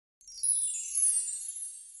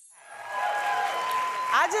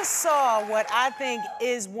just saw what I think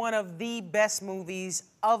is one of the best movies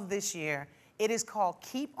of this year. It is called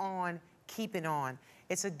Keep On, Keeping On.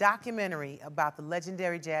 It's a documentary about the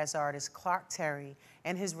legendary jazz artist Clark Terry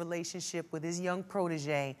and his relationship with his young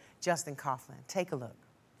protege, Justin Kauflin. Take a look.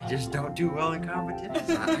 I just don't do well in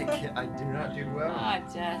competition. I do not do well. Ah,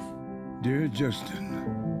 Jess. Dear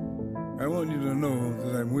Justin, I want you to know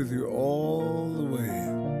that I'm with you all the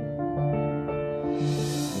way.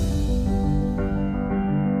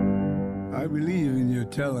 I believe in your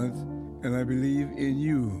talent, and I believe in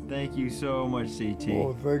you. Thank you so much, CT.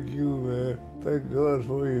 Oh, thank you, man. Thank God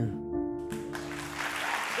for you.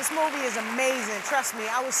 This movie is amazing. Trust me,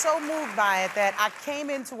 I was so moved by it that I came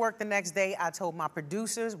into work the next day. I told my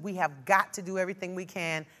producers, we have got to do everything we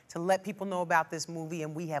can to let people know about this movie,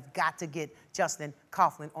 and we have got to get Justin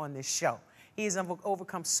Kauflin on this show. He has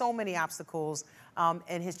overcome so many obstacles,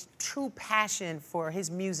 and his true passion for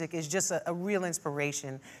his music is just a real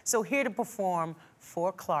inspiration. So here to perform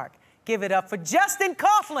for Clark. Give it up for Justin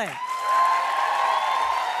Kauflin.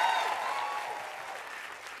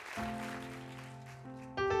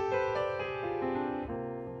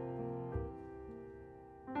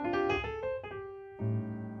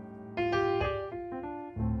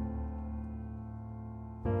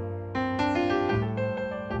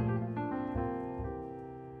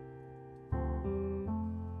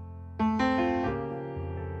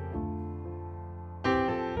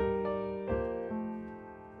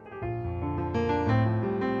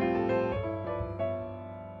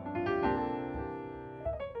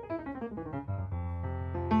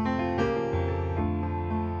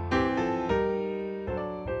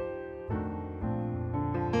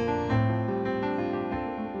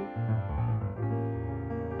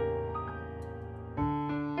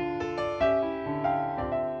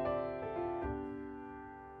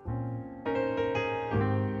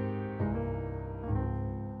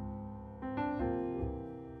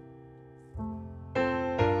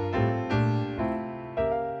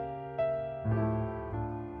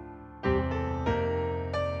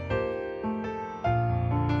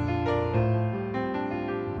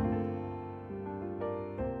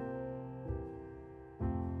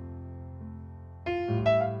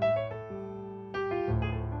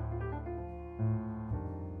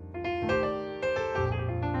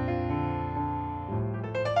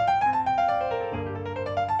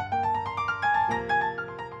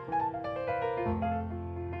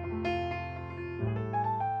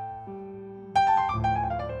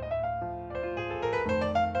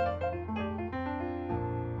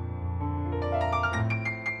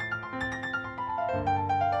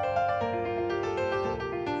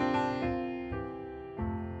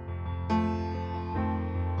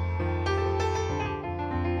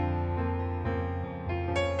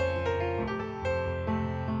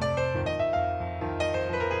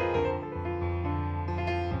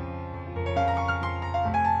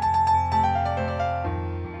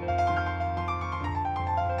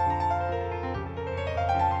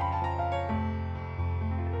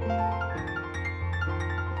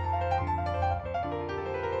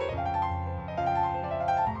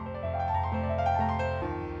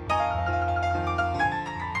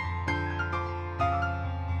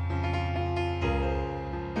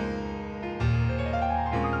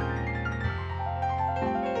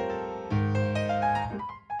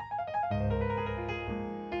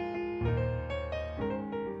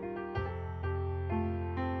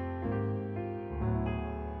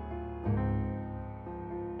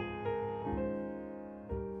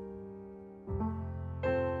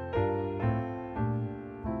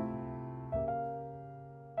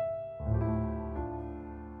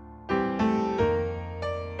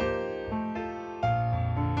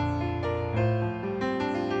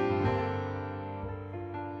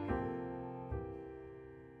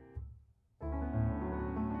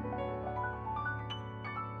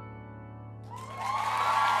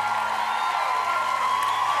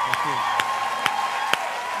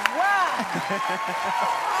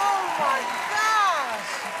 Oh my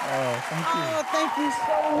gosh! Oh, thank you. Oh, thank you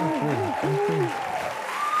so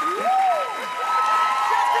much.